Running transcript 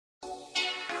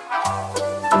Halo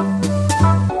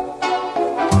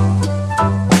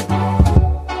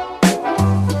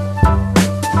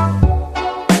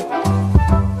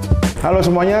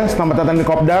semuanya, selamat datang di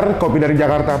Kopdar, kopi dari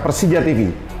Jakarta, Persija TV.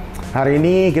 Hari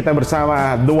ini kita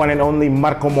bersama the one and only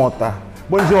Marco Motta.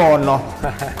 Buongiorno.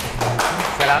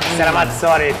 Selamat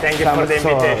sore, thank you for the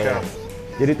invitation.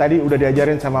 Jadi tadi udah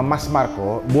diajarin sama Mas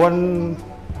Marco, buon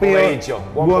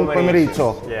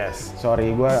pomeriggio. Yes.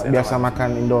 Sorry, gue biasa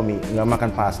makan Indomie, nggak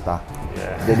makan pasta.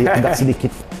 Yeah. Jadi agak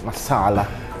sedikit masalah.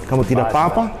 Kamu tidak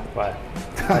apa-apa?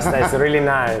 Pasta is really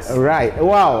nice. Right,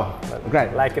 wow,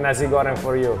 great. Like nasi goreng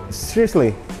for you.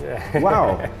 Seriously? Yeah.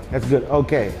 Wow, that's good.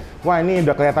 Okay. Wah, ini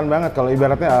udah kelihatan banget kalau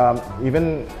ibaratnya,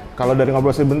 even kalau dari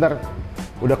ngobrol sebentar,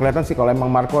 udah kelihatan sih kalau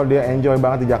emang Marco dia enjoy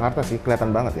banget di Jakarta sih,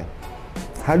 kelihatan banget ya.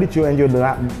 How did you enjoy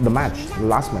the match, the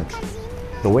last match,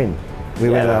 the win? We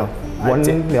were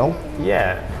 1-0.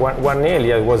 Yeah, 1-0.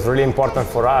 Yeah, it was really important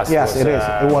for us. Yes, it is.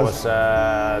 It was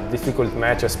a difficult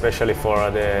match, especially for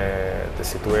the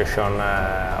situation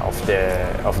of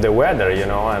the weather, you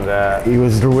know. And it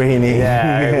was raining.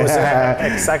 Yeah, it was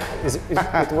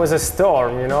it was a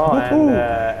storm, you know.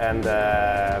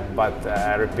 But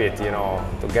I repeat, you know,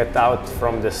 to get out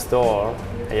from the storm,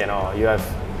 you know, you have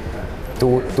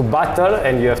to battle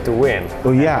and you have to win.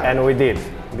 Oh yeah. And we did.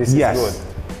 This is good.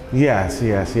 Yes.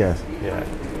 Yeah.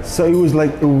 So it was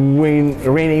like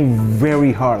raining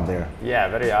very hard there.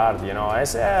 Yeah, very hard. You know,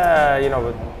 as you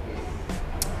know,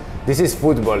 this is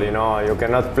football. You know, you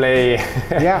cannot play.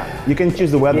 Yeah, you can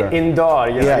choose the weather.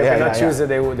 Indoor, you know, you cannot choose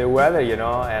the weather. You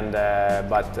know, and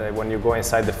but when you go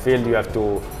inside the field, you have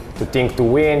to think to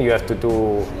win. You have to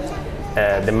do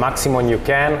the maximum you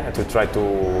can to try to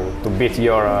beat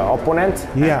your opponent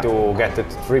and to get the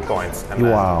 3 points.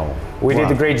 And, wow. We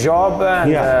did a great job,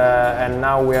 and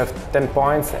now we have 10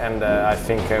 points, and I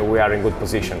think we are in good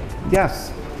position.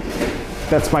 Yes,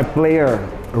 that's my player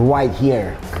right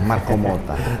here, Marco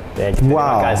Motta. Thank you.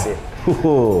 Wow.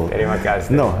 Terima kasih.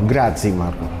 No, grazie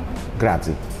Marco.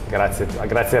 Grazie.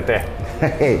 Grazie a te.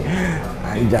 Hey,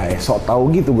 anjay, sok tahu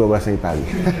gitu gue bahasa Itali.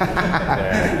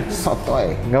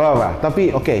 Sotoy, nggak apa-apa. Tapi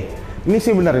oke, ini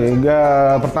sih benar nih.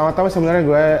 Pertama-tama sebenarnya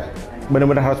gue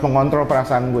benar-benar harus mengontrol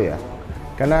perasaan gue ya.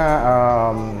 Karena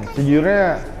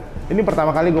sejujurnya ini pertama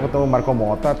kali gue ketemu Marco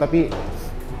Motta, tapi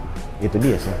itu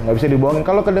dia sih, nggak bisa dibohongin.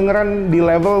 Kalau kedengeran di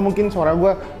level mungkin suara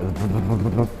gue,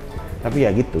 tapi ya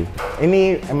gitu.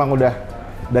 Ini emang udah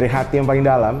dari hati yang paling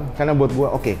dalam. Karena buat gue,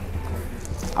 oke.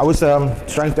 I was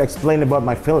trying to explain about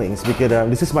my feelings because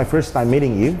this is my first time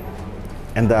meeting you,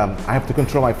 and I have to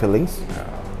control my feelings.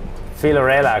 Feel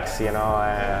relaxed, you know.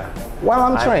 While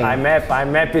I'm trying. I'm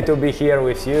happy to be here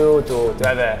with you to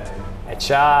have a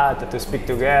chat, to speak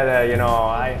together. You know,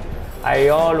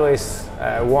 I always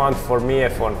want for me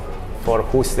and for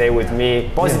who stay with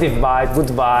me positive vibes, good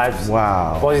vibes,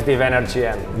 positive energy,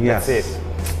 and that's it.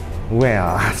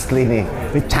 Well, asli nih,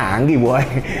 ini canggih boy.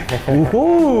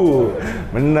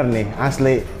 Bener nih,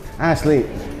 asli,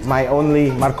 my only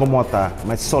Marco Motta,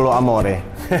 my solo amore.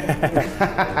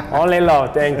 Only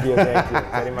love, thank you.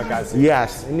 Terima kasih.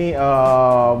 Yes, ini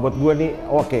buat gue nih,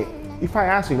 okay. If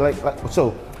I ask you, like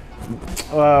so,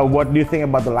 what do you think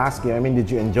about the last game? I mean,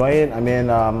 did you enjoy it? I mean,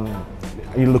 are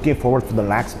you looking forward to the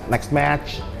next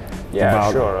match? Yeah,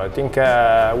 sure. I think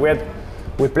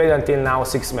we played until now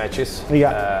 6 matches.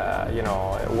 Yeah. You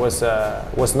know, it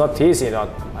was not easy.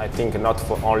 I think not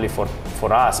only for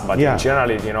us, but in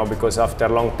general, you know, because after a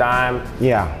long time,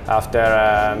 after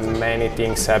many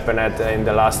things happened in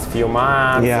the last few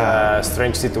months,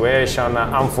 strange situation,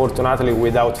 unfortunately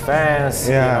without fans,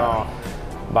 you know.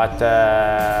 But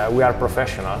we are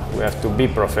professional. We have to be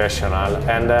professional,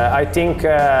 and I think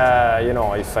you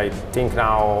know, if I think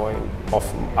now of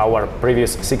our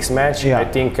previous 6 matches, I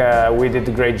think we did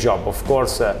a great job. Of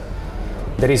course,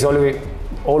 there is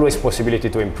always possibility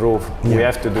to improve. We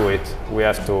have to do it. We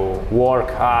have to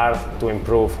work hard to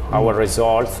improve our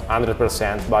results,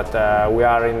 100%. But we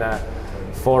are in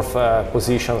 4th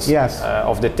positions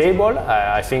of the table.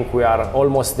 I think we are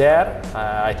almost there.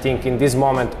 I think in this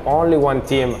moment only one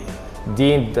team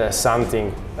did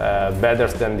something better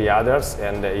than the others,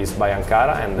 and is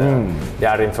Ankara, and they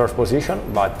are in 1st position.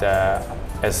 But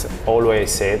as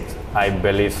always said, I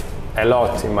believe a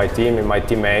lot in my team, in my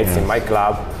teammates, in my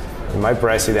club, in my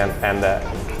president, and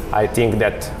I think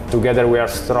that together we are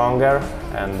stronger,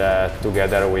 and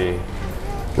together we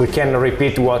can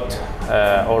repeat what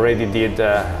already did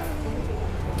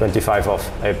 25 of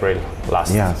April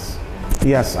last.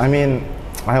 Yes. I mean,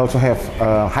 I also have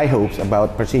high hopes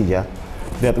about Persija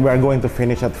that we are going to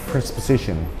finish at 1st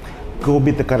position. Go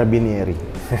beat the Carabinieri.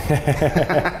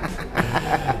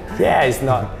 Yeah, it's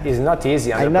not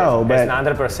easy. I know, but it's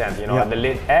 100%. You know,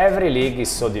 every league is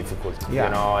so difficult. You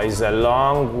know, it's a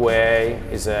long way.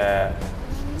 It's a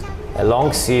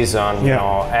long season. You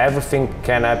know, everything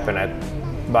can happen.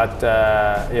 But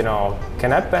you know,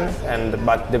 can happen.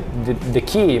 But the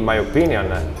key, in my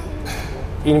opinion,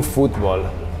 in football,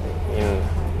 in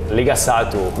Liga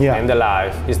 1, in the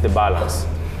life, is the balance.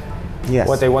 Yes.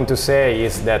 What I want to say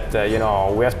is that you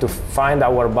know, we have to find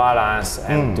our balance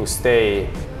and to stay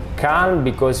calm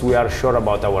because we are sure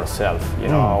about ourselves. You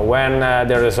know, when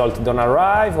the result don't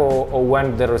arrive or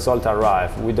when the result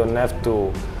arrive, we don't have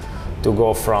to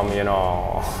go from, you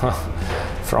know,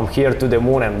 from here to the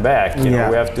moon and back. You know,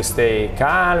 we have to stay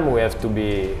calm. We have to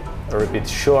be a bit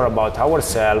sure about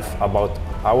ourselves, about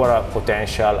our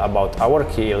potential, about our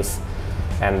skills,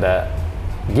 and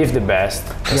give the best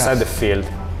inside the field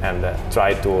and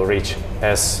try to reach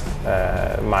as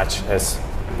much as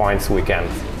points we can.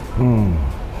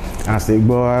 Asli,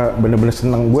 gue bener-bener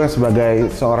seneng. Gue sebagai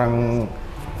seorang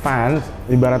fans,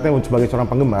 ibaratnya sebagai seorang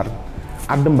penggemar,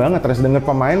 adem banget terus denger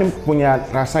pemain punya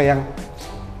rasa yang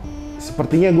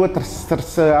sepertinya gue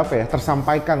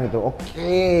tersampaikan gitu.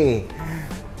 Oke,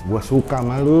 gue suka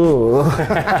sama lu.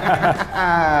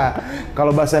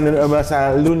 Kalau bahasa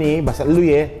lu nih, bahasa lu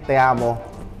ya, te amo.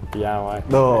 Te amo.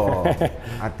 Tuh,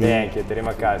 hati. Thank you,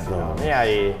 terima kasih.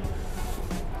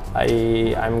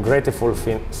 I'm grateful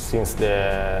since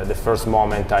the first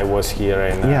moment I was here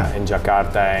in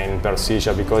Jakarta, in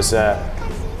Persija, because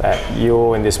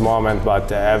you in this moment,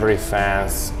 but every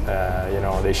fans, you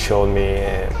know, they showed me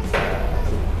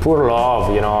pure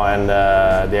love, you know, and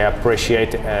they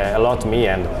appreciate a lot me,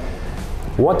 and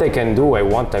what I can do, I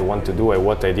want to do,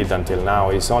 what I did until now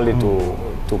is only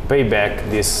to pay back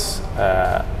this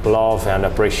love and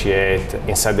appreciate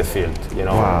inside the field, you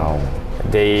know. Wow.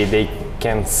 They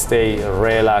can stay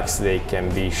relaxed, they can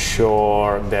be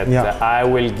sure that I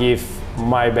will give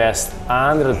my best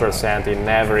 100% in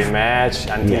every match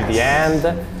until the end,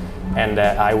 and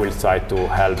I will try to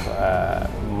help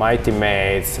my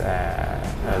teammates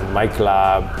and my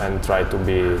club and try to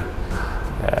be,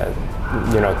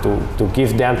 you know, to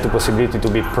give them the possibility to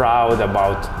be proud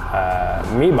about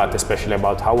me, but especially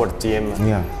about our team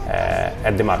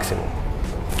at the maximum.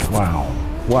 Wow,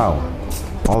 wow,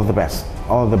 all the best.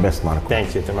 All the best, Marco.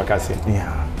 Thank you, terima kasih.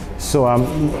 Yeah. So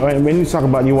when you talk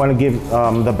about you want to give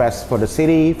the best for the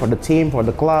city, for the team, for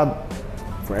the club,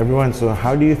 for everyone, so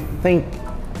how do you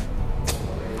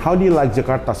like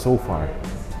Jakarta so far?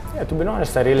 Yeah, to be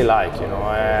honest, I really like, you know.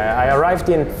 I arrived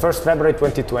in 1st February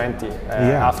 2020,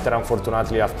 after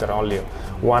only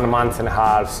 1 month and a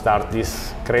half start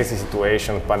this crazy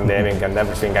situation, pandemic and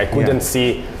everything. I couldn't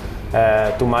see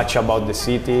too much about the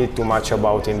city, too much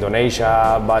about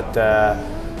Indonesia, but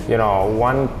you know,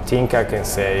 one thing I can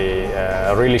say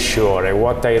really sure,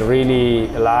 what I really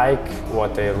like,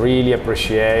 what I really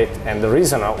appreciate, and the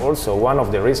reason also, one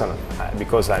of the reasons,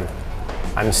 because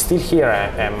I'm still here,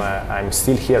 I'm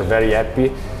still here very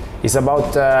happy, is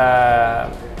about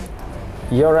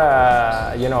your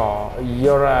you know,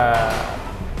 your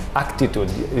attitude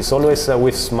is always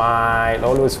with smile,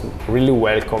 always really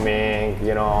welcoming,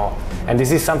 you know, and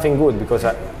this is something good because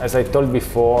as I told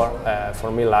before,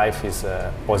 for me life is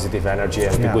positive energy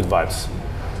and the good vibes.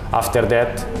 After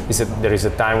that, there is a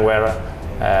time where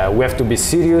we have to be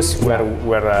serious, where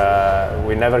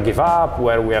we never give up,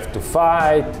 where we have to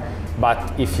fight, but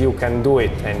if you can do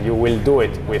it and you will do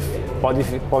it with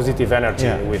positive energy,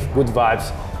 with good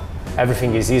vibes,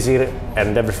 everything is easier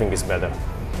and everything is better.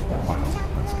 Wow.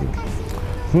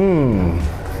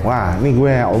 Wah, ini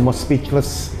gue almost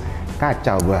speechless.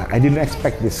 Kacau gue. I didn't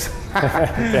expect this.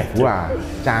 Wah,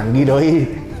 canggih doi.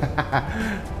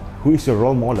 Who is your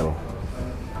role model?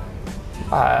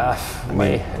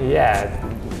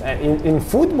 In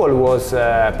football was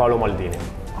Paolo Maldini.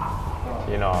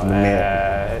 You know,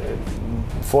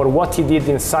 for what he did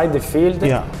inside the field,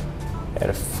 and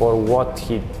for what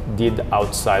he did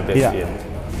outside the field.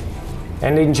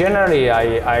 And in general,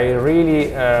 I really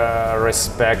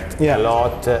respect a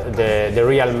lot the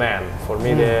real man. For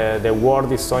me, the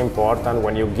word is so important.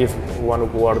 When you give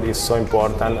one word is so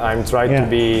important. I'm trying to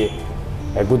be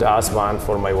a good husband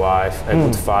for my wife, a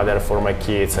good father for my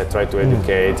kids. I try to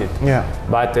educate it.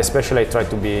 But especially I try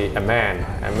to be a man.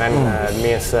 A man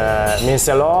means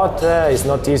a lot. It's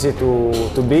not easy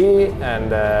to be,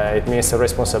 and it means a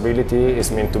responsibility. It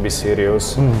means to be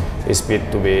serious.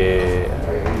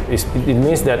 It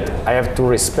means that I have to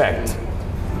respect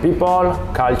people,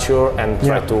 culture, and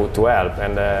try to help.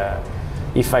 And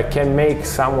if I can make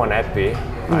someone happy,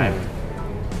 I'm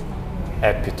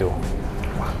happy too.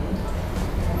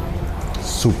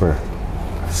 Super,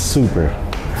 super.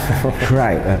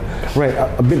 Right, right.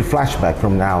 A bit flashback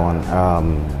from now on.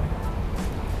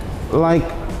 Like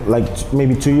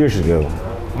maybe 2 years ago,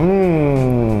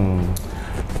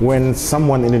 when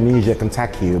someone in Indonesia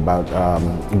contact you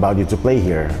about you to play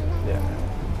here. Yeah.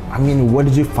 I mean, what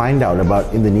did you find out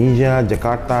about Indonesia,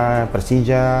 Jakarta,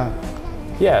 Persija?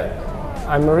 Yeah,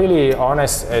 I'm really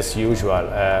honest as usual.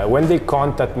 When they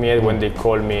contact me, when they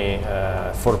call me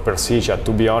for Persija,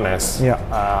 to be honest,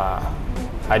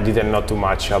 I didn't know too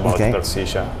much about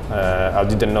Persija. I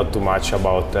didn't know too much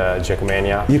about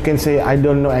Jackmania. You can say I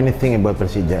don't know anything about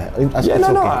Persija.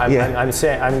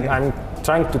 I'm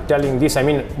trying to telling this. I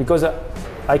mean, because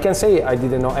I can say I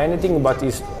didn't know anything, but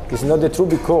it's not the truth,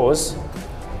 because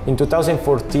in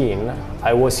 2014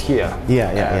 I was here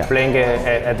playing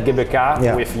at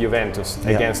GBK with Juventus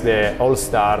against the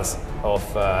All-Stars of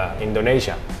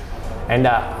Indonesia. And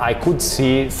I could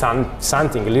see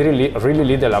something really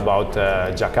little about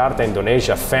Jakarta,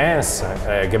 Indonesia, fans,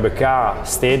 GBK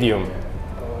stadium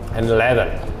and level.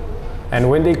 And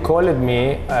when they called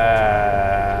me,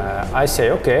 I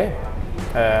say, okay,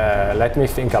 let me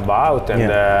think about. And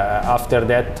after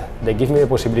that, they give me the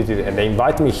possibility and they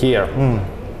invite me here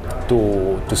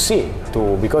to see,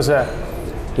 because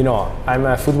you know, I'm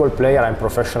a football player, I'm a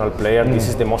professional player. This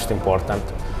is the most important.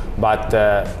 But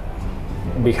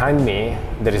behind me,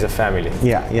 there is a family.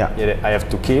 I have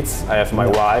 2 kids. I have my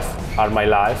wife, are my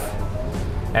life.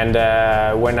 And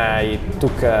when I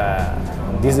took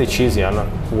this decision,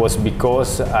 was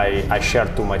because I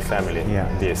shared to my family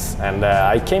this. And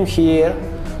I came here,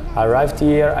 arrived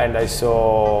here, and I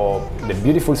saw the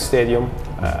beautiful stadium,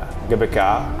 GBK.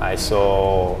 I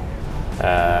saw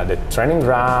the training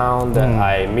ground.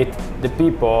 I meet the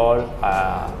people.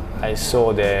 I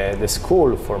saw the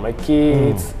school for my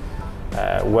kids.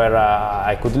 Where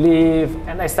I could live,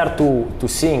 and I start to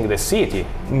sing the city.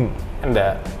 And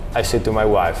I said to my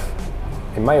wife,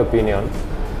 in my opinion,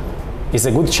 it's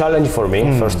a good challenge for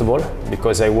me, first of all,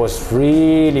 because I was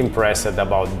really impressed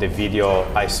about the video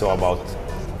I saw about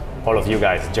all of you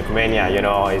guys. Jackmania, you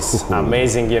know, it's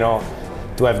amazing, you know,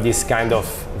 to have this kind of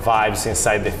vibes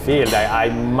inside the field. I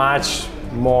much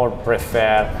more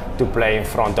prefer to play in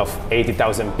front of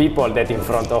 80,000 people than in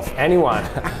front of anyone.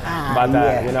 But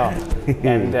you know,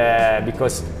 and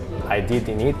because I did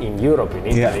in Europe, in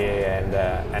Italy,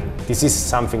 and this is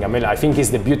something amazing. I think it's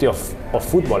the beauty of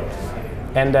football.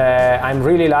 And I'm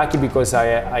really lucky because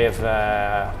I have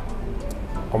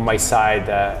on my side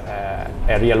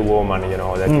a real woman, you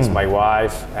know, that is my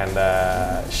wife, and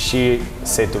she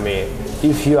said to me,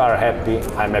 if you are happy,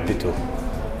 I'm happy too.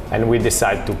 And we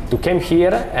decided to come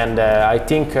here, and I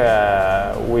think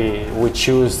we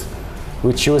choose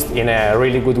in a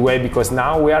really good way, because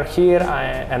now we are here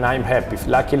and I'm happy.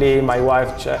 Luckily, my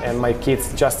wife and my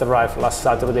kids just arrived last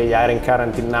Saturday. They are in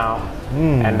quarantine now,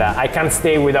 and I can't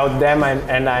stay without them.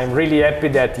 And I'm really happy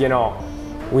that, you know,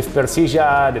 with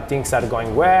Persija the things are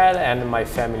going well, and my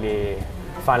family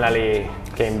finally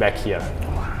came back here.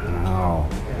 Wow,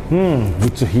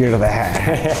 good to hear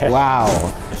that.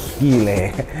 Wow.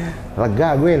 Gile,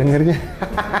 lega gue dengernya.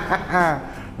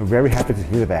 Very happy to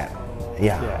hear that.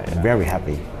 Very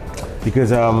happy.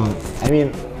 Because I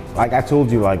mean, like I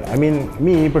told you, like, I mean,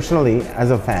 me personally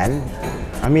as a fan,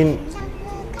 I mean,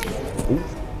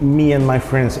 me and my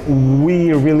friends,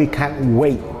 we really can't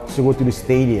wait to go to the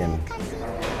stadium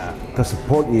to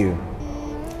support you.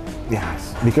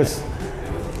 Yes, because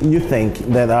you think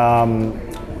that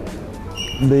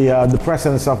the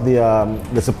presence of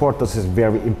the supporters is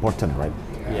very important, right?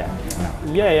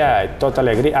 I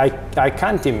totally agree. I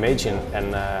can't imagine,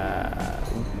 and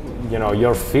you know,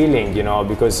 your feeling, you know,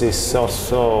 because it's so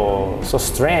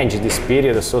strange, this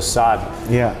period, so sad.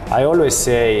 I always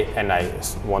say, and I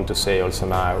want to say also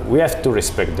now, we have to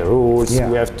respect the rules.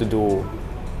 We have to do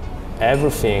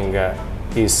everything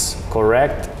is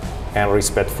correct and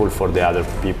respectful for the other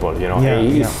people, you know.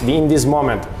 If in this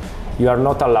moment you are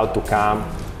not allowed to come,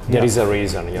 there is a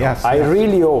reason, you know. I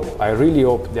really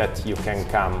hope that you can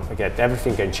come again.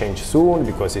 Everything can change soon,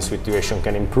 because the situation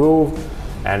can improve,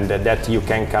 and that you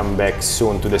can come back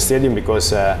soon to the stadium,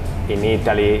 because in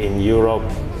Italy, in Europe,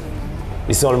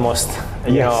 it's almost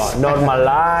you know, normal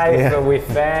life with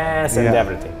fans and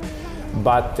everything.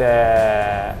 But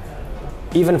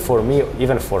even for me,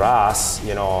 even for us,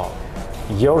 you know,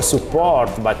 your support,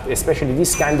 but especially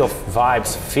this kind of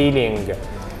vibes, feeling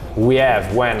we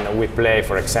have when we play,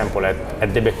 for example,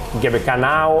 at the GBK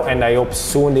now, and I hope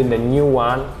soon in the new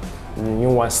one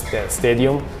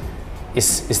stadium,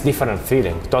 is different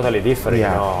feeling, totally different. You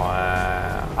know,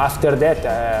 after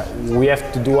that, we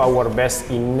have to do our best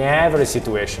in every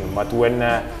situation. But when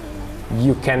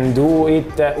you can do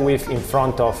it with in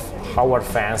front of our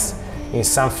fans in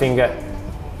something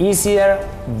easier,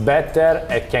 better,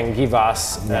 and can give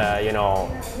us, you know,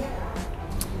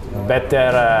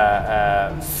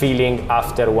 better feeling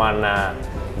after one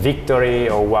victory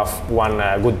or one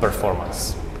good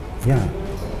performance. Yeah,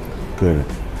 good.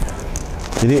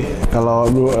 Jadi kalau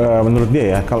menurut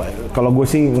dia ya, kalau gue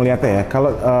sih ngelihatnya ya,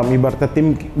 kalau ibaratnya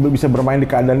tim bisa bermain di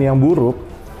keadaan yang buruk,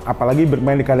 apalagi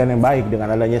bermain di keadaan yang baik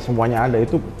dengan adanya semuanya ada,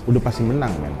 itu udah pasti menang,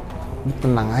 men.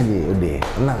 Tenang aja, udah,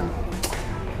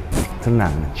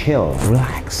 tenang, chill,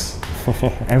 relax.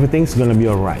 Everything's gonna be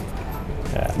alright.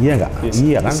 Iya nggak?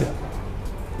 Iya kan?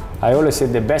 I always say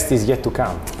the best is yet to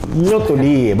come. Lu tuh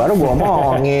dia, baru gua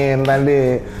omongin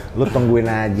tadi. Lu tungguin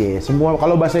aja. Semua,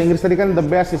 kalau bahasa Inggris tadi kan the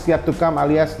best is yet to come,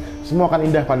 alias semua akan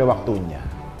indah pada waktunya.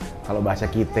 Kalau bahasa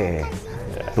kita,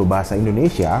 tuh bahasa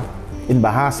Indonesia,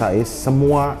 bahasa is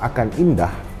semua akan indah.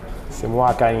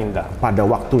 Semua akan indah. Pada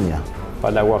waktunya.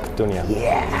 Pada waktunya.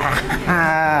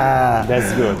 Yeah.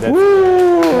 That's good.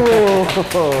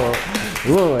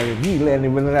 Wow, gila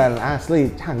nih beneran, asli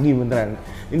canggih beneran.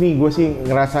 Ini gue sih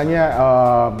ngerasanya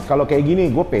kalau kayak gini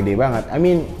gue pede banget. I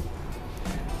mean,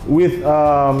 with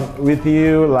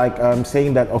you like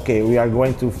saying that okay, we are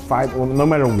going to fight no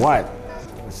matter what.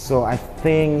 So I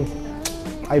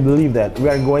believe that we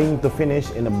are going to finish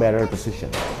in a better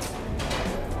position.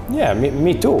 Yeah,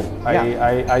 me too.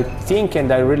 Yeah. I think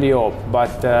and I really hope,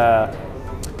 but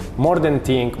more than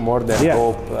think, more than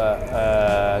hope,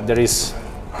 there is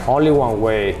only one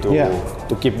way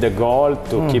to keep the goal,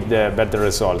 to keep the better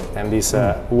result, and this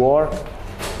work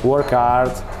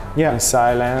hard in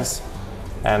silence,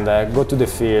 and go to the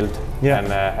field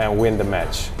and win the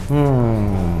match.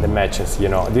 The matches, you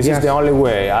know, this is the only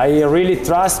way. I really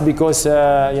trust because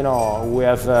you know, we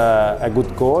have a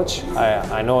good coach.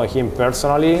 I know him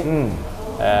personally,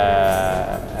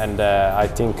 and I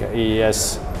think he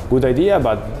has good idea,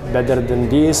 but better than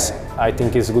this, I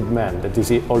think he's a good man. That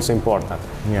is also important.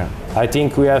 Yeah. I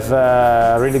think we have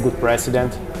a really good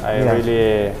president. I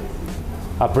really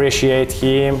appreciate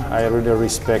him. I really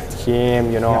respect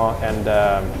him, you know, and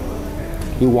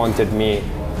he wanted me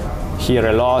here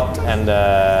a lot, and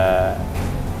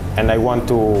I want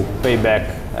to pay back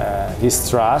his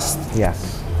trust.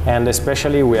 Yes. And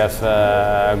especially we have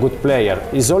a good player.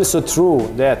 It's also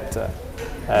true that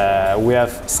we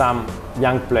have some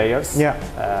young players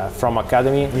from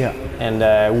academy, and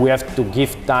we have to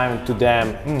give time to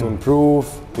them to improve,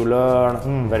 to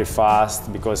learn very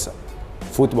fast, because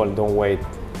football don't wait.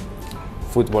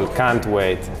 Football can't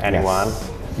wait anyone.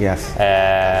 Yes.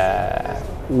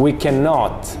 We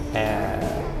cannot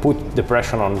put the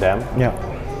pressure on them.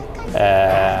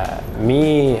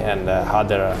 Me and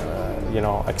other you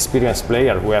know, experienced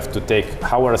players, we have to take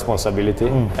our responsibility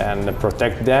and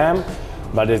protect them.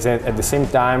 But at the same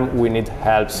time, we need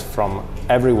helps from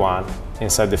everyone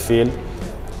inside the field.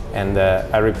 And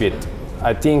I repeat,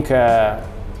 I think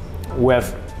we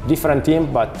have different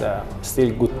team, but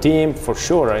still good team for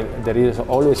sure. There is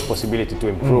always possibility to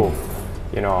improve.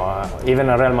 You know, even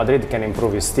Real Madrid can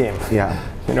improve his team. Yeah.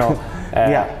 You know.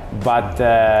 But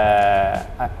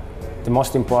the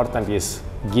most important is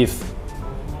give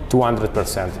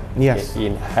 200%. Yes.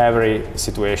 In every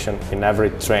situation, in every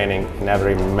training, in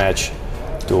every match,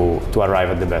 to arrive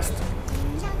at the best.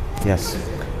 Yes.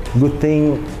 Good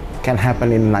thing can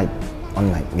happen in night, on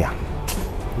night. Yeah.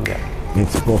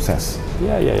 It's a process.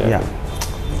 Yeah.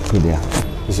 Good. Yeah.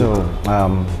 So,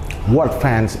 what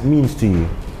fans means to you?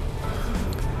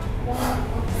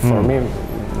 For me,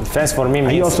 fans for me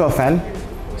means. Are you also a fan?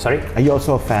 Sorry? Are you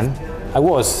also a fan? I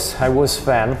was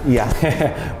fan. Yeah.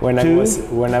 when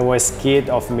I was kid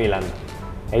of Milan,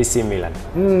 AC Milan.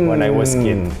 When I was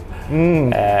kid.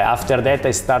 After that,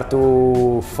 I start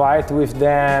to fight with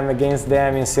them, against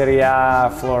them in Serie A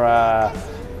for a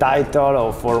title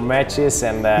or for matches,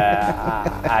 and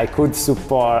I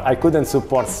couldn't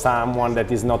support someone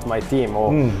that is not my team,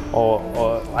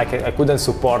 or I couldn't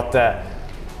support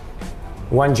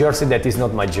one jersey that is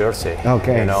not my jersey.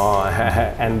 Okay. You know,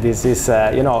 and this is,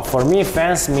 you know, for me,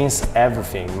 fans means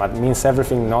everything, but means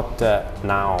everything not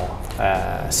now,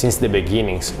 since the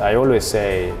beginnings. I always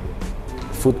say,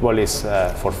 football is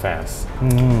for fans,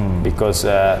 because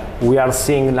we are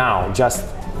seeing now, just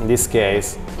in this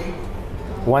case,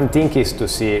 one thing is to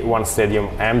see one stadium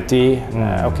empty.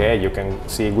 Okay, you can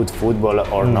see good football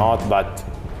or not, but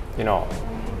you know,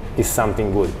 it's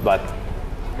something good. But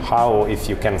how if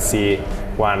you can see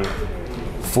one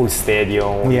full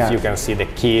stadium, if you can see the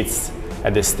kids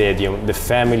at the stadium, the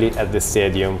family at the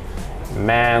stadium,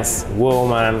 men's,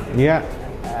 women,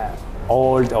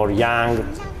 old or young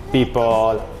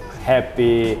people,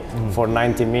 happy for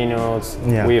 90 minutes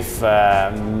with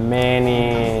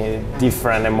many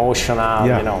different emotional,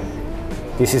 you know.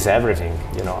 This is everything,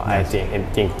 you know. I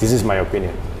think this is my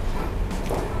opinion.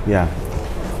 Yeah.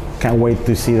 Can't wait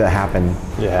to see that happen.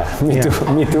 Yeah, me too.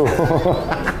 Me too.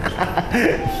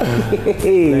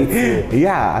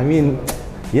 Yeah, I mean,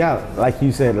 yeah, like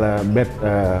you said,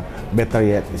 better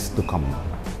yet is to come.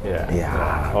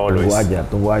 Yeah. Always.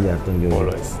 Tunggu aja.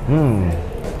 Always.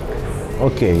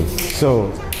 Okay,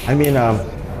 so I mean,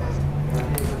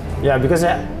 yeah, because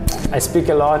I speak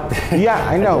a lot. Yeah,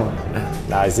 I know.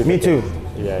 Me too.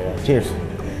 Yeah. Cheers.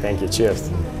 Thank you. Cheers.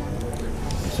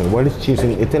 So what is cheers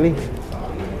in Italy?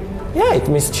 Yeah, it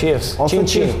means cheers. Also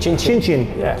Chin. Chin.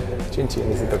 Yeah, chin.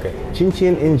 Is it okay?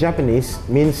 Chin in Japanese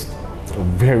means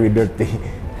very dirty.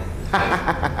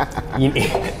 in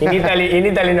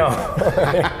Italy, no.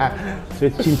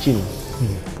 So it's chin.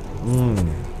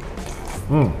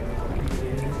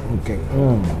 Okay.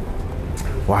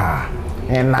 Wah,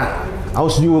 enak.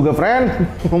 Haus juga, friend.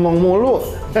 Ngomong mulu.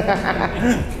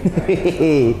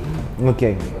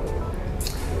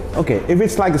 Okay, if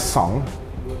it's like a song.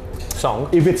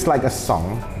 If it's like a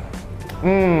song,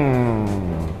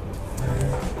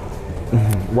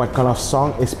 what kind of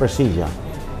song is Persija?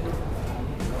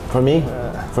 For me,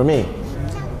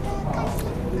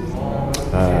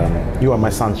 you are my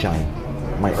sunshine,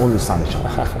 my only sunshine.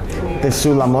 Te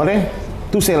sull'amore,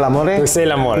 tu sei l'amore, Tu sei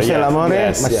l'amore,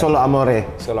 ma solo amore.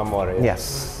 Solo amore.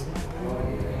 Yes.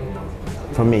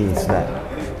 For me, it's that.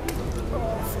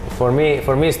 For me,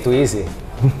 it's too easy.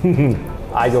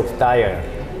 I got tired.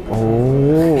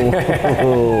 Oh.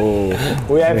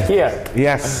 We have here.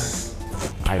 Yes.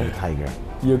 I'm a tiger.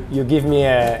 You give me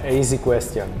a easy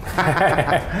question.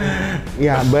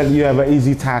 Yeah, but you have an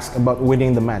easy task about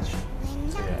winning the match.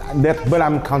 But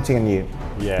I'm counting on you.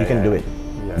 You can do it.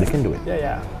 You can do it.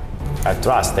 Yeah. I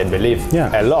trust, I believe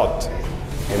a lot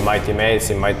in my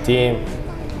teammates, in my team.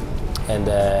 And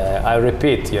I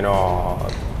repeat, you know,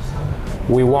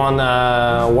 we won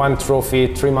one trophy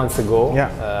 3 months ago.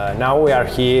 Now we are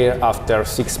here after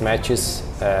 6 matches.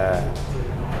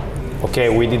 Okay,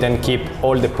 we didn't keep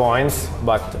all the points,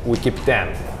 but we keep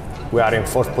 10. We are in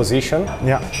 4th position.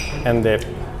 And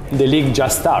the league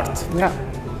just starts.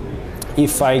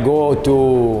 If I go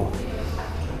to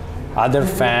other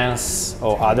fans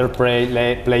or other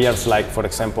players, like for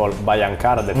example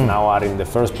Membongkar, that now are in the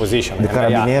 1st position,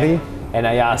 and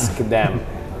I ask them,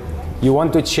 you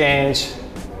want to change?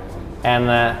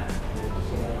 And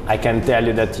I can tell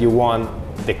you that you won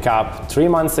the cup 3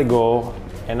 months ago,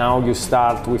 and now you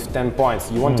start with 10 points.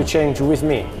 You want to change with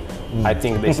me? I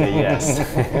think they say yes.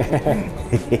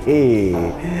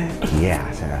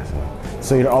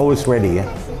 So you're always ready,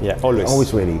 Yeah, always.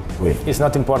 Always ready. It's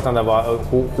not important about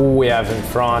who we have in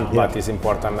front, but it's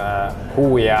important who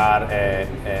we are,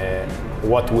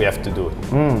 what we have to do.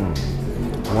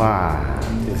 Wah,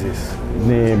 this is.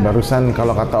 Nih barusan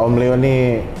kalau kata Om Leo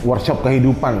nih workshop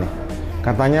kehidupan nih.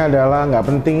 Katanya adalah nggak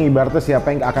penting ibaratnya siapa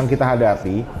yang akan kita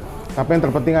hadapi, tapi yang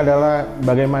terpenting adalah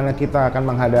bagaimana kita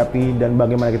akan menghadapi dan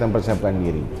bagaimana kita mempersiapkan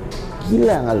diri.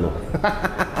 Gila nggak lo?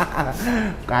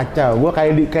 Kacau, gue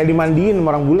kayak dimandiin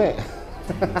sama orang bule.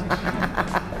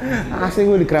 Asli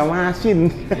gue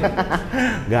dikeramasin.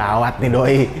 Gawat nih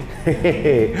doi.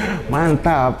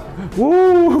 Mantap.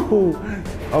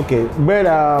 Okay, but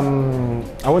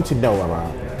I want to know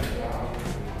about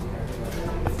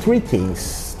 3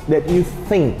 things that you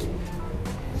think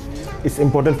is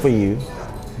important for you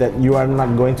that you are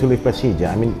not going to leave Persija.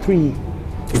 I mean, 3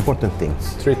 important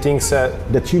things. 3 things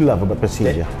that you love about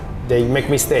Persija. They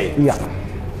make me stay. Yeah.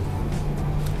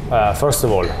 First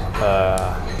of all,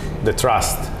 the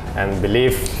trust and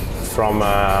belief from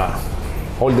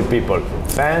all the people,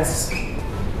 fans,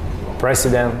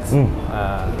 president,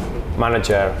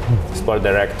 manager, sport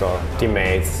director,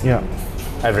 teammates,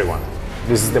 everyone.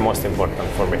 This is the most important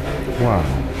for me. Wow.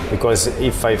 Because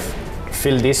if I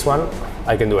feel this one,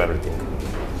 I can do everything.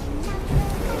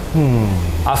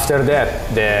 After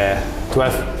that,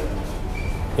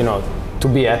 to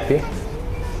be happy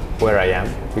where I am,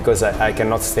 because I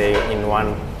cannot stay in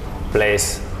one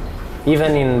place,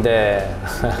 even in the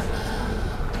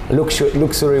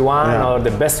luxury one or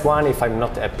the best one, if I'm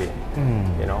not happy.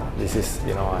 You know, this is,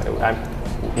 you know,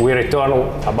 we return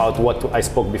about what I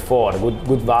spoke before,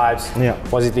 good vibes,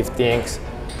 positive things,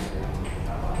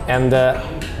 and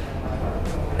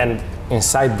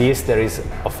inside this there is,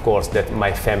 of course, that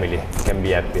my family can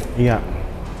be happy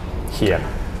here,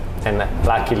 and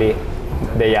luckily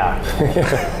they are.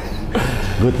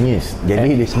 Good news.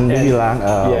 Jadi di sini bilang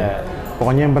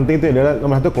pokoknya yang penting itu adalah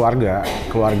nomor satu keluarga.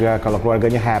 Kalau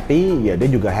keluarganya happy, ya dia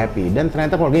juga happy. Dan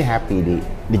ternyata keluarganya happy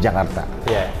di Jakarta.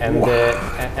 Yeah,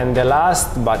 and the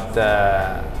last but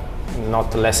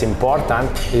not less important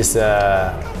is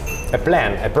a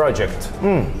plan, a project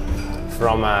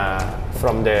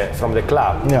from the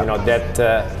club. Yeah. You know that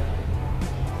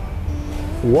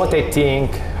what I think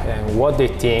and what they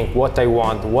think, what I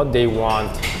want, what they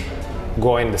want,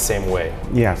 go in the same way.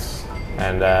 Yes.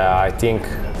 And I think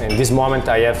in this moment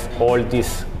I have all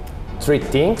these three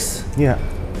things. Yeah.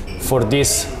 For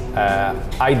this,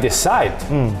 I decide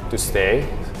to stay.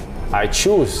 I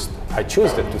choose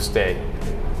to stay.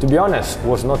 To be honest, it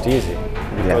was not easy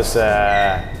because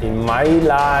in my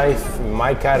life, in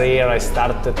my career, I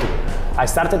started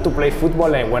to play football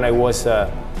when I was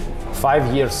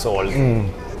 5 years old,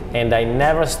 and I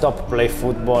never stopped play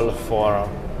football for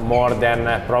more than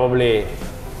probably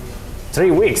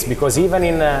 3 weeks, because even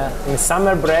in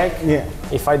summer break,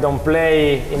 if I don't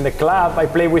play in the club, I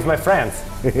play with my friends.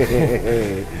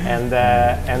 and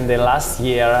the last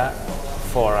year,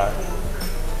 for a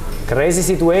crazy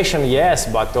situation, yes,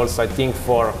 but also I think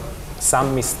for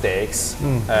some mistakes,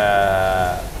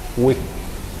 we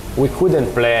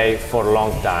couldn't play for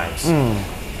long times,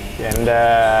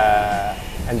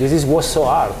 and this was so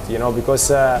hard, you know,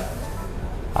 because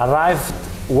arrived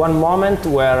one moment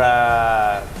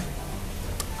where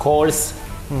calls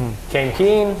came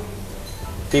in,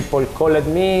 people called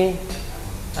me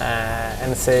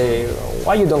and say,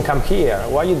 why you don't come here?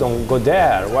 Why you don't go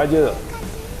there? Why you?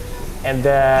 And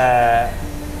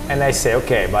I say,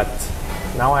 okay, but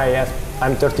now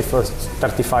I'm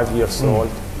 35 years old.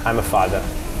 I'm a father,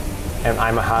 and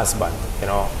I'm a husband, you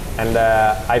know. And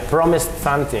I promised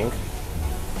something,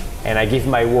 and I give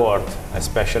my word,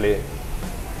 especially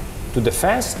to the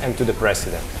fans and to the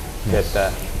president,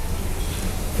 that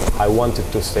I wanted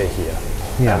to stay here.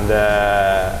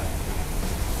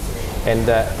 And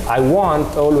I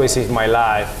want always in my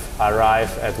life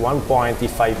arrive at one point,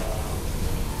 if I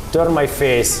turn my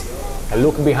face and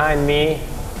look behind me,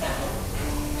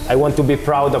 I want to be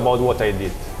proud about what I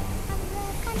did.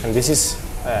 And this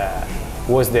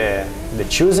was the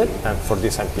choose it, and for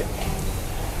this I'm here.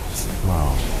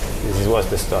 Wow. This was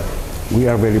the story. We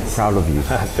are very proud of you.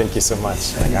 Thank you so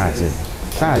much. Grazie.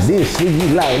 Tadi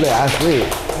sih Lain asli.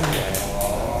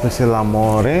 Questo è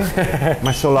l'amore,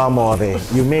 ma solo amore.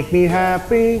 You make me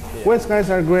happy when skies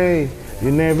are gray. You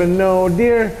never know,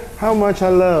 dear, how much I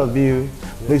love you.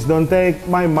 Please don't take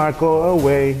my Marco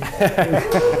away.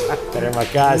 Terima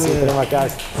kasih, terima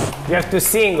kasih. You have to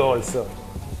sing also.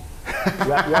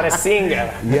 You are a singer.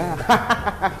 Yeah.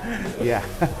 Yeah.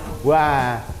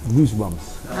 Wah,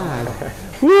 goosebumps.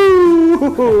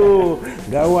 Woo!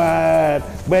 Gawat.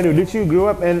 By the way, did you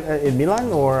grow up in Milan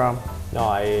or? No,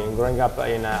 I'm growing up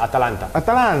in Atalanta.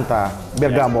 Atalanta,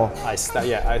 Bergamo. Yes.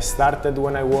 I started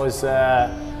when I was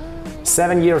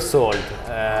 7 years old,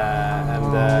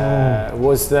 and it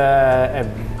was a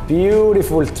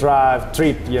beautiful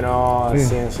trip, you know,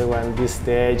 since when this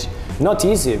stage. Not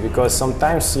easy, because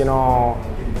sometimes, you know,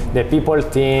 the people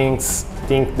think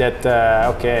that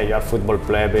okay, you're a football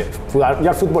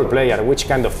player. Which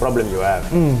kind of problem you have?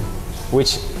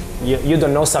 Which you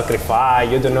don't know sacrifice.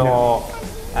 You don't know.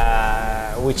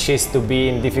 Which is to be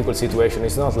in difficult situation.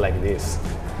 It's not like this,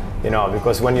 you know,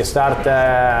 because when you start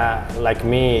like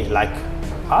me, like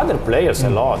other players a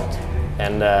lot,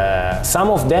 and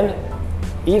some of them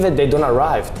even they don't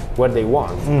arrive where they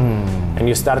want, and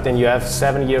you start and you have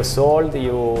 7 years old,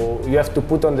 you have to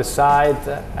put on the side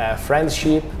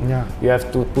friendship, you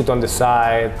have to put on the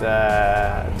side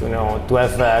to, you know, to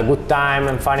have a good time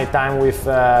and funny time with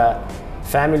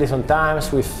family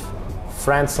sometimes, with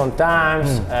friends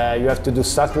sometimes. You have to do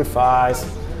sacrifice.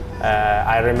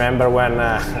 I remember when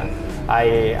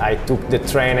I took the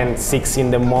train at 6 in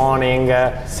the morning.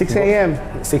 6 a.m.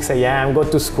 6 a.m. Go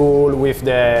to school with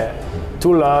the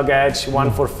 2 luggage,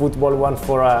 one for football, one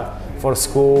for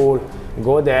school.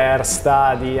 Go there,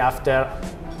 study. After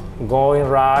go in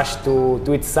rush to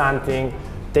eat something.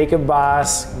 Take a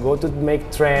bus, go to make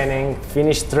training,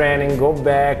 finish training, go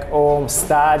back home,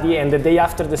 study, and the day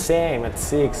after the same at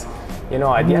 6. You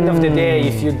know, at the end of the day,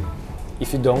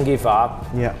 if you don't give up,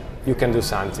 you can do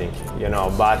something, you know.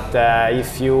 But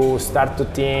if you start to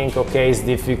think, okay, it's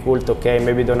difficult, okay,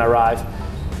 maybe don't arrive,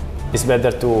 it's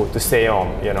better to stay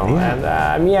home, you know.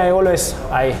 And me,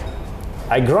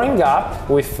 I growing up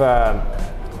with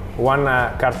one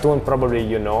cartoon, probably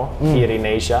you know, here in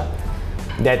Asia,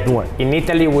 that in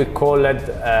Italy we call it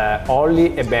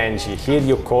Oli e Benji. Here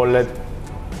you call it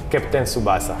Captain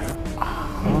Tsubasa.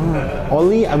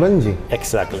 Oli e Benji.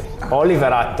 Exactly.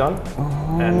 Oliver Hutton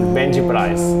and Benji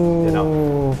Price, you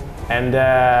know. And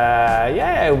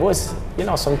yeah, it was, you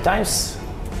know, sometimes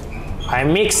I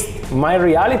mixed my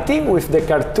reality with the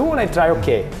cartoon. I try,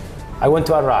 okay, I want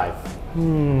to arrive.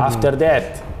 After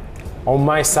that, on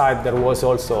my side, there was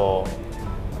also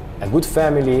a good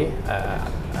family,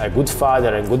 a good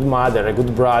father, a good mother, a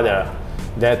good brother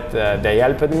that they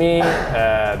helped me.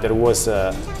 There was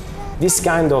this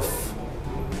kind of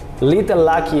little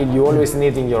lucky you always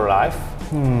need in your life.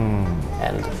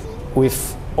 And with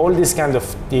all these kind of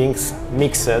things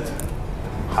mixed,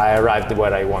 I arrived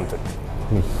where I wanted.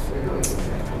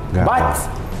 But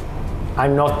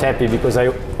I'm not happy because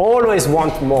I always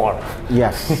want more.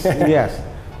 Yes, yes.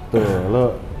 Tuh,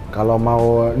 lo kalau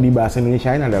mau dibahas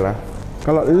Indonesiain adalah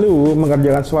kalau lu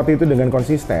mengerjakan sesuatu itu dengan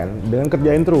konsisten, dengan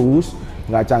kerjain terus,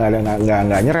 nggak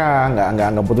nyerah,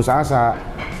 nggak putus asa,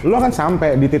 lu akan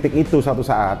sampai di titik itu suatu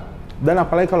saat. Dan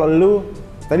apalagi kalau lu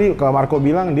tadi kalau Marco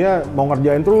bilang dia mau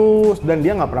ngerjain terus dan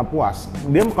dia nggak pernah puas.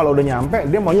 Dia kalau udah nyampe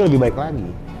dia maunya lebih baik lagi.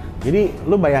 Jadi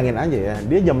lu bayangin aja ya,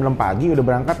 dia jam 6 pagi udah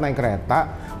berangkat naik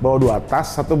kereta, bawa 2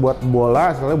 tas, satu buat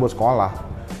bola, satu buat sekolah.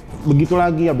 Begitu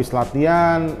lagi habis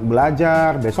latihan,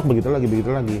 belajar, besok begitu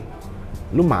lagi.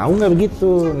 Lu mau nggak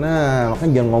begitu? Nah,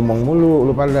 makanya jangan ngomong mulu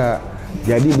lu pada.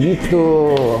 Jadi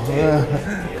begitu.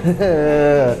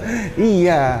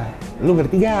 Iya, lu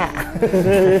ngerti gak?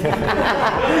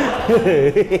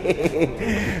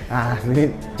 Ah,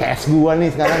 ini CS gua nih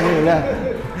sekarang nih udah.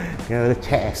 Ya udah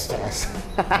CS.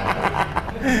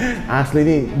 Asli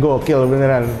nih gokil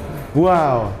beneran.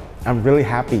 Wow, I'm really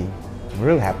happy.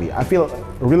 I feel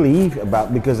relieved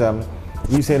about because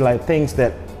you say like things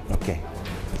that okay,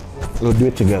 we'll do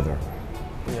it together.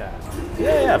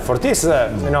 Yeah. For this,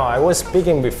 you know, I was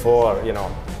speaking before. You know,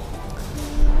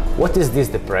 what is this?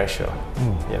 The pressure.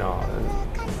 You know,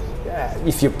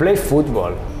 if you play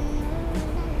football,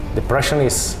 depression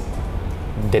is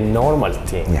the normal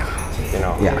thing. Yeah. You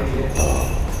know. Yeah.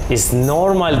 It's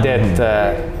normal that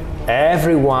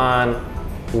everyone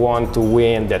want to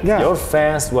win. That your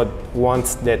fans want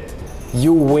that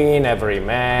you win every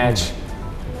match.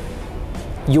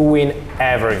 You win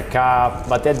every cup,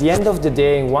 but at the end of the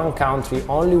day, in one country,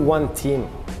 only one team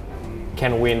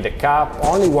can win the cup.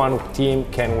 Only one team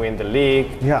can win the league.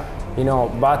 Yeah. You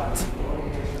know, but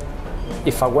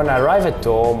when I arrive at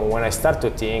home, when I start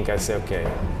to think, I say, okay,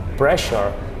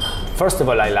 pressure. First of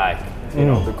all, I like, you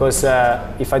know, because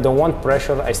if I don't want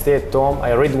pressure, I stay at home,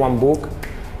 I read one book,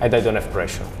 and I don't have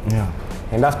pressure. Yeah.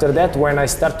 And after that, when I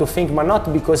start to think, but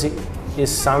not because it is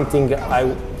something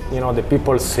you know, the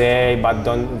people say, but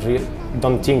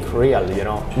don't think real, you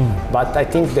know. But I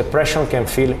think depression can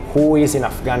feel who is in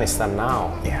Afghanistan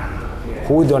now. Yeah.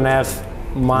 Who don't have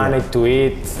money to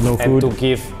eat and to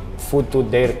give food to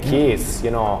their kids,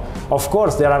 you know. Of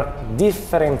course, there are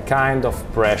different kind of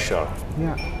pressure.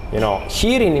 Yeah. You know,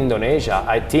 here in Indonesia,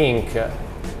 I think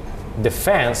the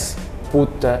fans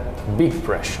put big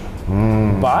pressure.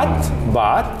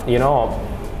 But you know,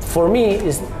 for me,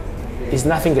 it's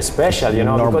nothing special, you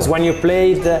know, because when you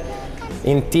played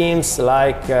in teams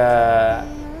like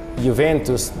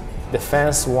Juventus, the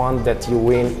fans want that you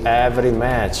win every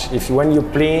match. When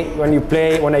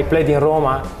I played in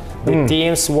Roma, the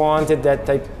teams wanted that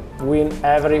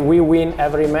we win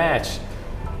every match.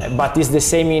 But it's the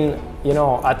same in, you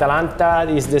know, Atalanta.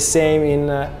 It's the same in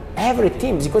every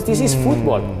team because this is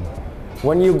football.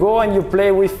 When you go and you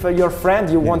play with your friend,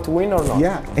 you want to win or not?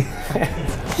 Yeah.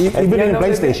 Even in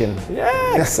PlayStation.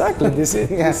 Yeah, exactly. This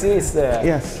is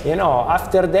yes. You know,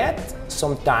 after that,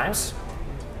 sometimes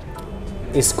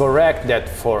it's correct that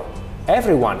for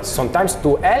everyone, sometimes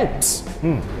to helps.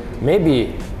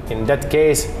 Maybe in that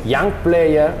case, young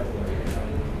player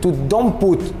to don't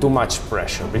put too much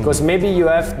pressure because maybe you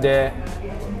have the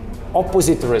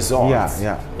opposite result.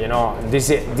 Yeah. You know,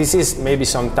 this is maybe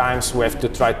sometimes we have to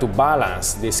try to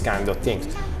balance this kind of things.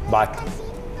 But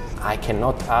I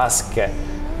cannot ask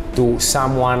to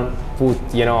someone put,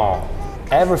 you know,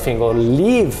 everything or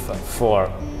live for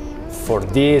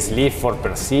this, live for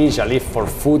Persija, live for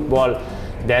football.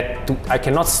 I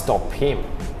cannot stop him,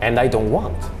 and I don't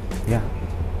want. Yeah.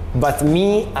 But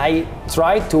me, I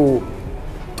try to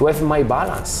have my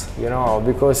balance, you know,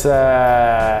 because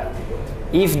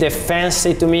if the fans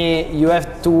say to me, you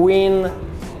have to win,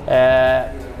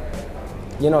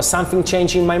 you know, something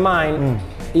changed in my mind.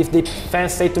 If the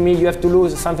fans say to me, you have to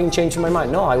lose, something changed in my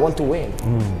mind. No, I want to win.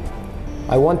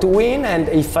 I want to win, and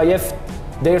if I have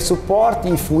their support,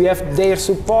 if we have their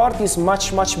support, it's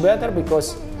much, much better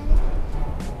because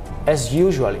as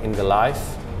usual in the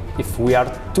life, if we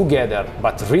are together,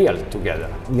 but real together,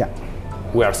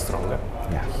 we are stronger.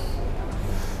 Yeah.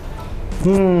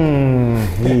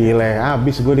 Gile,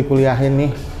 abis gue dikuliahin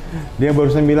nih. Dia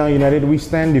barusan bilang united we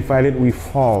stand, divided we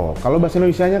fall. Kalau bahasa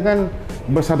Indonesianya kan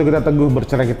bersatu kita teguh,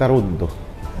 bercerai kita runtuh.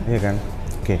 Iya kan?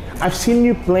 Oke. I've seen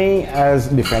you play as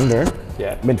defender,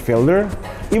 midfielder,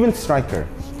 even striker.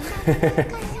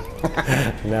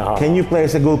 No. Can you play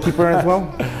as a goalkeeper as well?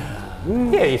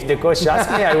 Yeah, if the coach asks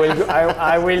me,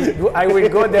 I will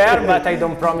go there, but I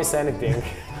don't promise anything.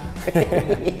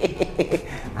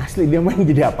 Asli dia main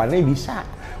jadi apanya bisa.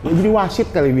 Jadi wasit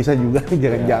kali bisa juga,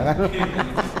 jangan-jangan.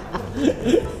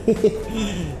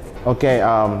 Oke,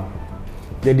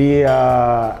 jadi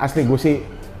asli gue sih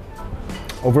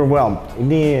overwhelmed.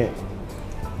 Ini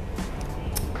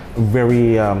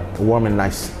very warm and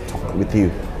nice talk with you,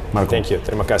 Marco. Thank you,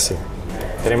 terima kasih.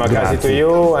 Terima kasih to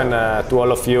you and to all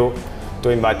of you to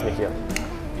invite me here.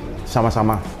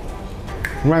 Sama-sama.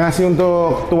 Terima kasih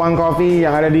untuk tuang kopi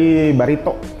yang ada di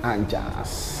Barito.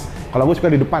 Anjas. Kalau gue suka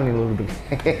di depan nih lu duduk.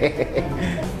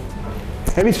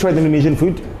 Have you tried Indonesian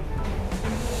food?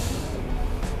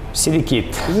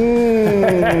 Sedikit.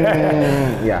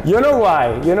 Yeah. You know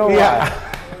why? You know why?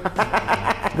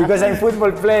 Because I'm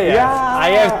football player. Yeah. I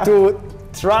have to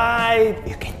try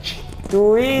to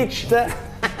eat,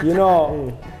 you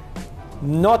know,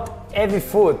 not heavy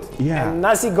food. Yeah. And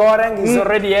nasi goreng is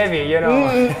already heavy, you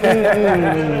know.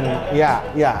 Yeah.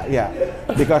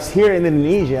 Because here in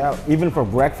Indonesia, even for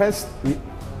breakfast,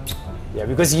 Yeah,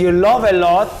 because you love a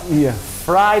lot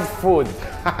fried food.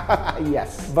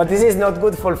 Yes. But this is not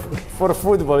good for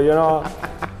football, you know.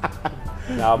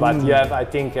 No, but you have. I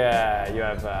think you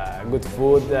have good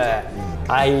food.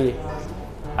 I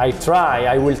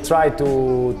will try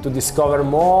to discover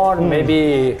more.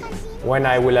 Maybe when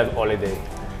I will have holiday.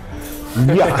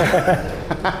 Yeah.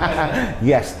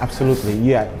 Yes, absolutely.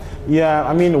 Yeah.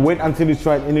 I mean, wait until you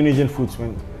try Indonesian foods,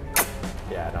 man.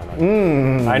 Yeah,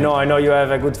 no. I know you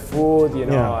have a good food, you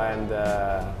know, and.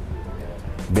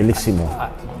 Bellissimo.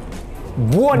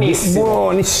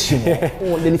 Buonissimo. Buonissimo.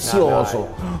 Oh, delicioso.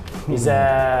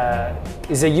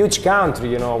 It's a huge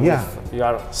country, you know. Yeah. You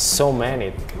are so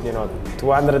many, you know,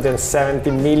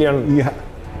 270 million. Yeah.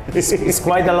 It's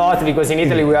quite a lot because in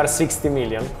Italy we are 60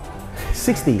 million.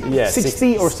 60? Yeah.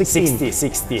 60 or 16?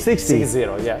 60. 60,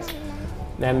 yes.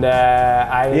 And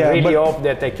I really hope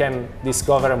that I can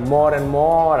discover more and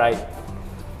more. I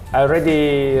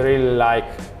already really like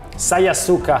saya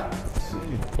suka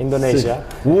Indonesia.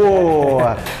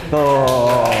 Wow.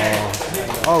 Tuh.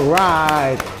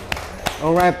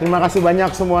 Alright, terima kasih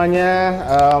banyak semuanya,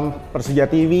 Persija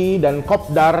TV dan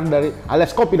Kopdar dari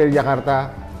alias Kopi dari Jakarta.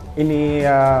 Ini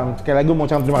sekali lagi mau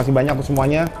ucapkan terima kasih banyak untuk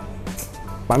semuanya.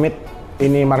 Pamit,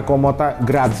 ini Marco Motta,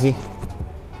 grazie.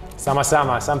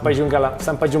 Sama-sama, sampai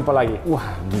jumpa lagi.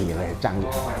 Wah, gila ya,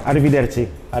 canggih. Arrivederci.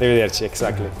 Arrivederci,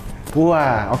 exactly.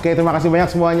 Wah, oke, terima kasih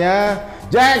banyak semuanya.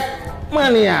 Jack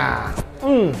Mania.